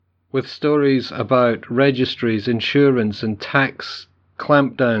with stories about registries, insurance, and tax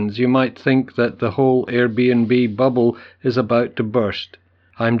clampdowns. You might think that the whole Airbnb bubble is about to burst.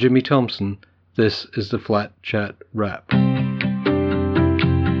 I'm Jimmy Thompson. This is the Flat Chat Wrap.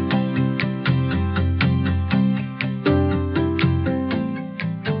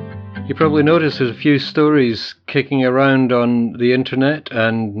 You probably noticed there's a few stories kicking around on the internet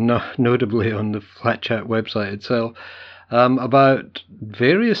and notably on the Flat Chat website itself about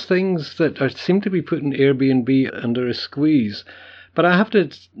various things that seem to be putting Airbnb under a squeeze. But I have to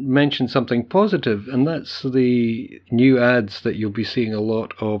mention something positive, and that's the new ads that you'll be seeing a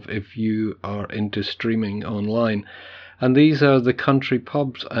lot of if you are into streaming online. And these are the country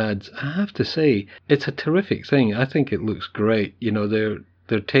pubs ads. I have to say, it's a terrific thing. I think it looks great. You know,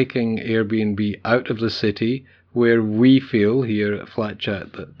 they're taking Airbnb out of the city, where we feel here at Flat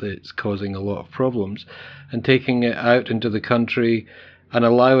Chat that it's causing a lot of problems, and taking it out into the country and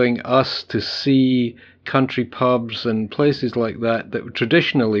allowing us to see country pubs and places like that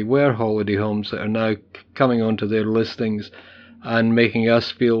traditionally were holiday homes that are now coming onto their listings and making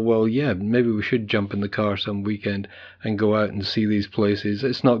us feel, well, yeah, maybe we should jump in the car some weekend and go out and see these places.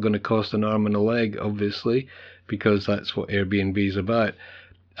 It's not going to cost an arm and a leg, obviously, because that's what Airbnb is about.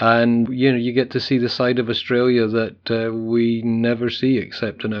 And, you know, you get to see the side of Australia that we never see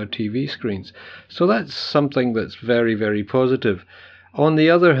except on our TV screens. So that's something that's very, very positive. On the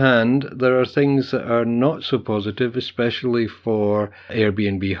other hand, there are things that are not so positive, especially for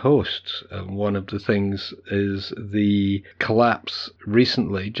Airbnb hosts. One of the things is the collapse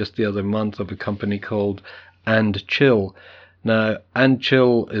recently, just the other month, of a company called And Chill. Now, And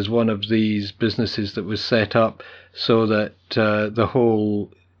Chill is one of these businesses that was set up so that the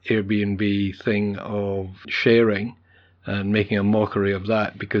whole Airbnb thing of sharing and making a mockery of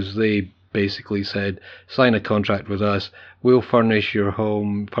that, because they basically said, sign a contract with us, we'll furnish your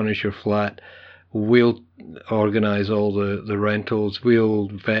home, furnish your flat, we'll organize all the rentals, we'll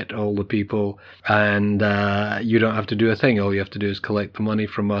vet all the people, and you don't have to do a thing. All you have to do is collect the money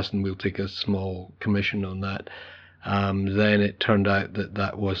from us and we'll take a small commission on that. Then it turned out that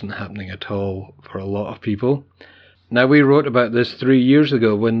that wasn't happening at all for a lot of people. Now, we wrote about this 3 years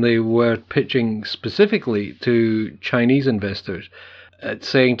ago when they were pitching specifically to Chinese investors,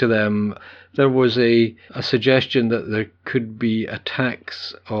 saying to them there was a suggestion that there could be a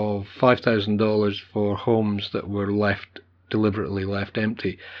tax of $5,000 for homes that were deliberately left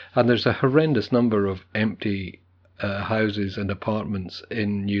empty. And there's a horrendous number of empty houses and apartments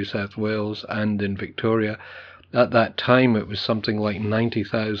in New South Wales and in Victoria. At that time, it was something like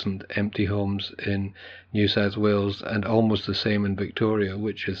 90,000 empty homes in New South Wales and almost the same in Victoria,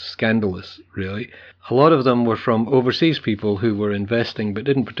 which is scandalous, really. A lot of them were from overseas people who were investing but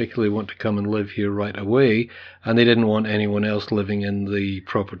didn't particularly want to come and live here right away, and they didn't want anyone else living in the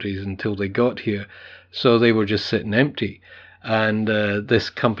properties until they got here, so they were just sitting empty. And this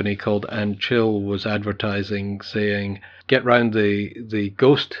company called And Chill was advertising, saying, get round the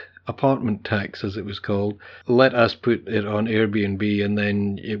ghost apartment tax, as it was called, let us put it on Airbnb and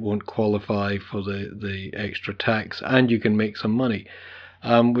then it won't qualify for the extra tax and you can make some money,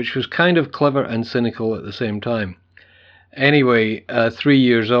 which was kind of clever and cynical at the same time. Anyway, 3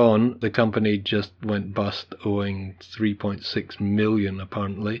 years on, the company just went bust, owing $3.6 million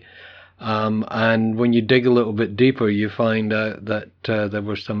apparently. And when you dig a little bit deeper, you find out that there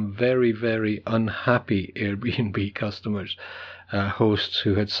were some very, very unhappy Airbnb customers, hosts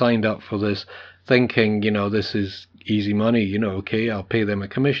who had signed up for this thinking, you know, this is easy money, you know, okay, I'll pay them a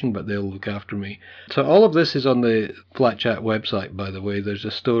commission, but they'll look after me. So all of this is on the Flat Chat website, by the way. There's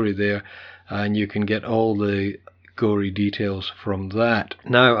a story there, and you can get all the gory details from that.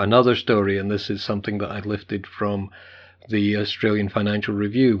 Now, another story, and this is something that I lifted from the Australian Financial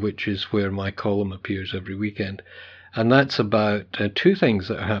Review, which is where my column appears every weekend. And that's about two things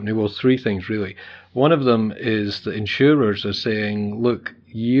that are happening, well, three things really. One of them is the insurers are saying, look,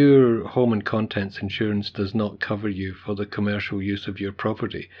 your home and contents insurance does not cover you for the commercial use of your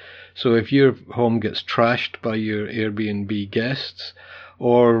property. So if your home gets trashed by your Airbnb guests,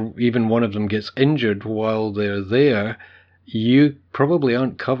 or even one of them gets injured while they're there, you probably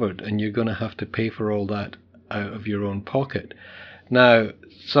aren't covered and you're going to have to pay for all that out of your own pocket. Now,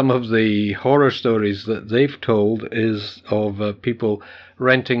 some of the horror stories that they've told is of people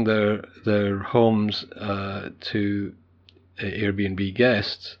renting their homes to Airbnb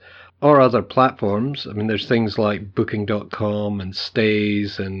guests or other platforms. I mean, there's things like Booking.com and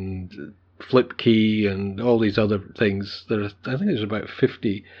Stays and Flipkey and all these other things. I think there's about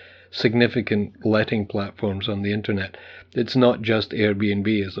 50 significant letting platforms on the internet. It's not just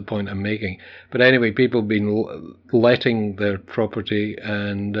Airbnb is the point I'm making. But anyway, people have been letting their property,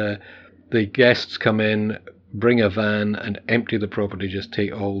 and the guests come in, bring a van and empty the property, just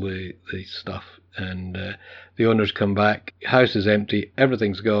take all the stuff. And the owners come back, house is empty,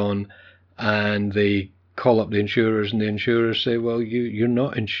 everything's gone, and they call up the insurers, and the insurers say, well, you're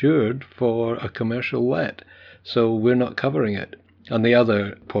not insured for a commercial let, so we're not covering it. And the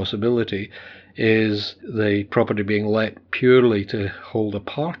other possibility is the property being let purely to hold a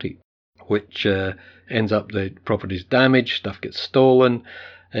party, which ends up the property's damaged, stuff gets stolen.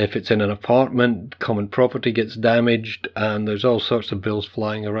 If it's in an apartment, common property gets damaged, and there's all sorts of bills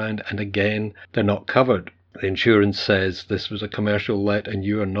flying around, and again, they're not covered. The insurance says this was a commercial let and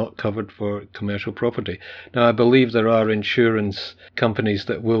you are not covered for commercial property. Now, I believe there are insurance companies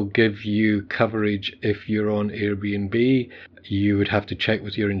that will give you coverage if you're on Airbnb. You would have to check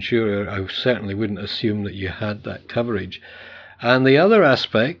with your insurer. I certainly wouldn't assume that you had that coverage. And the other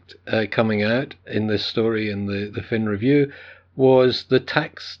aspect coming out in this story in the Fin Review was the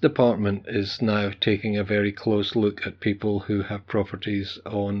tax department is now taking a very close look at people who have properties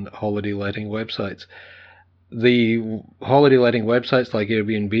on holiday letting websites. The holiday letting websites like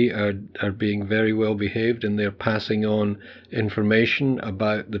Airbnb are being very well behaved, and they're passing on information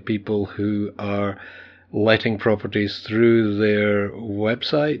about the people who are letting properties through their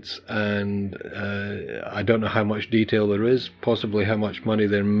websites, and I don't know how much detail there is, possibly how much money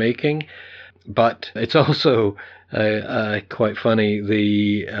they're making. But it's also quite funny,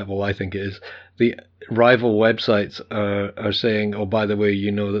 I think it is, the rival websites are saying, oh, by the way,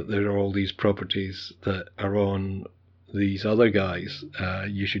 you know that there are all these properties that are on these other guys.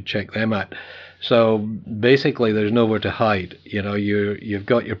 You should check them out. So basically, there's nowhere to hide. You know, you've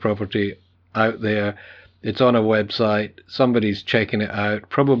got your property out there. It's on a website. Somebody's checking it out.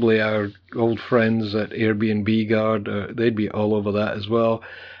 Probably our old friends at Airbnb Guard, they'd be all over that as well.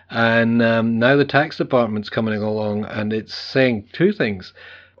 And now the tax department's coming along, and it's saying two things.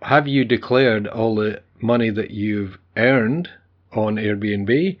 Have you declared all the money that you've earned on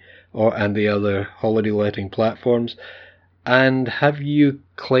Airbnb and the other holiday letting platforms? And have you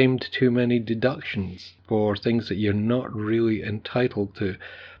claimed too many deductions for things that you're not really entitled to?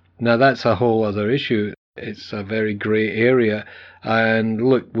 Now, that's a whole other issue. It's a very grey area. And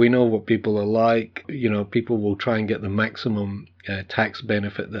look, we know what people are like. You know, people will try and get the maximum tax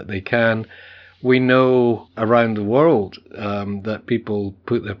benefit that they can. We know around the world that people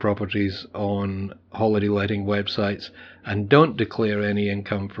put their properties on holiday letting websites and don't declare any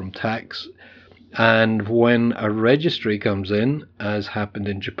income from tax. And when a registry comes in, as happened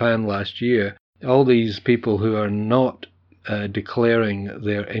in Japan last year, all these people who are not declaring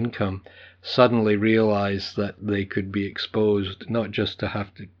their income suddenly realize that they could be exposed not just to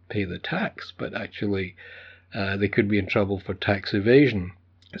have to pay the tax, but actually they could be in trouble for tax evasion.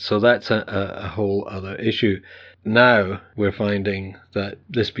 So that's a whole other issue. Now we're finding that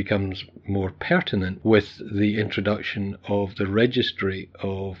this becomes more pertinent with the introduction of the registry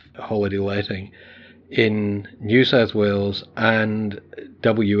of holiday letting in New South Wales, and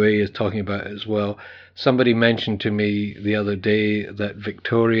WA is talking about it as well. Somebody mentioned to me the other day that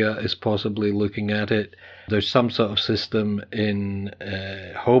Victoria is possibly looking at it. There's some sort of system in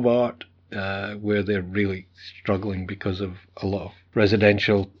Hobart where they're really struggling because of a lot of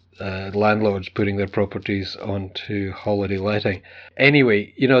residential landlords putting their properties onto holiday letting.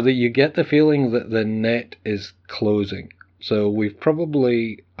 Anyway, you know, that you get the feeling that the net is closing. So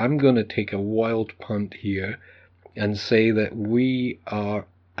I'm going to take a wild punt here and say that we are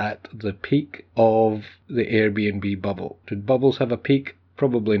at the peak of the Airbnb bubble. Did bubbles have a peak?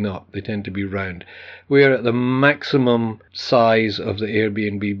 Probably not. They tend to be round. We are at the maximum size of the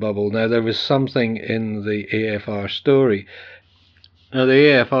Airbnb bubble. Now, there was something in the AFR story. Now, the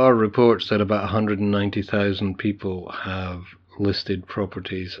AFR reports that about 190,000 people have listed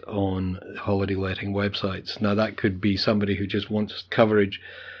properties on holiday letting websites. Now, that could be somebody who just wants coverage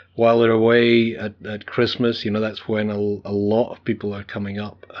while they're away at Christmas. You know, that's when a lot of people are coming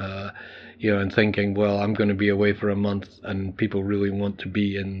up, and thinking, well, I'm going to be away for a month, and people really want to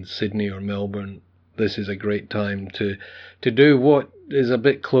be in Sydney or Melbourne. This is a great time to do what is a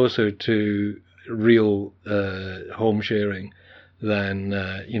bit closer to real home sharing than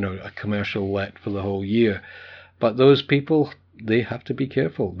a commercial let for the whole year. But those people, they have to be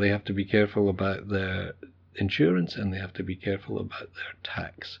careful. They have to be careful about their insurance, and they have to be careful about their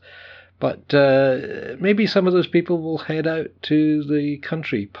tax. But maybe some of those people will head out to the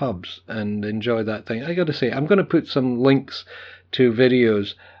country pubs and enjoy that thing. I got to say, I'm going to put some links to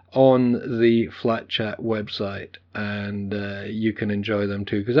videos on the Flat Chat website, and you can enjoy them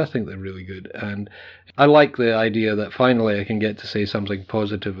too, because I think they're really good. And I like the idea that finally I can get to say something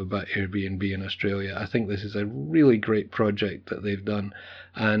positive about Airbnb in Australia. I think this is a really great project that they've done,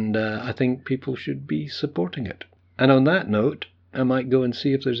 and I think people should be supporting it. And on that note, I might go and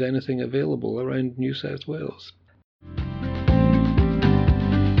see if there's anything available around New South Wales.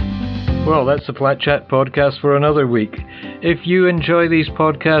 Well, that's the Flat Chat podcast for another week. If you enjoy these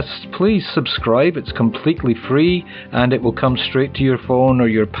podcasts, please subscribe. It's completely free, and it will come straight to your phone or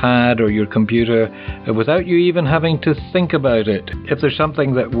your pad or your computer without you even having to think about it. If there's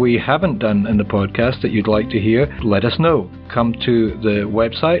something that we haven't done in the podcast that you'd like to hear, let us know. Come to the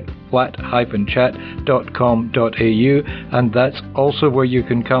website, flat-chat.com.au, and that's also where you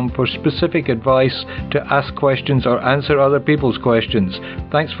can come for specific advice, to ask questions or answer other people's questions.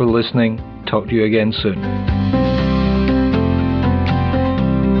 Thanks for listening. Talk to you again soon.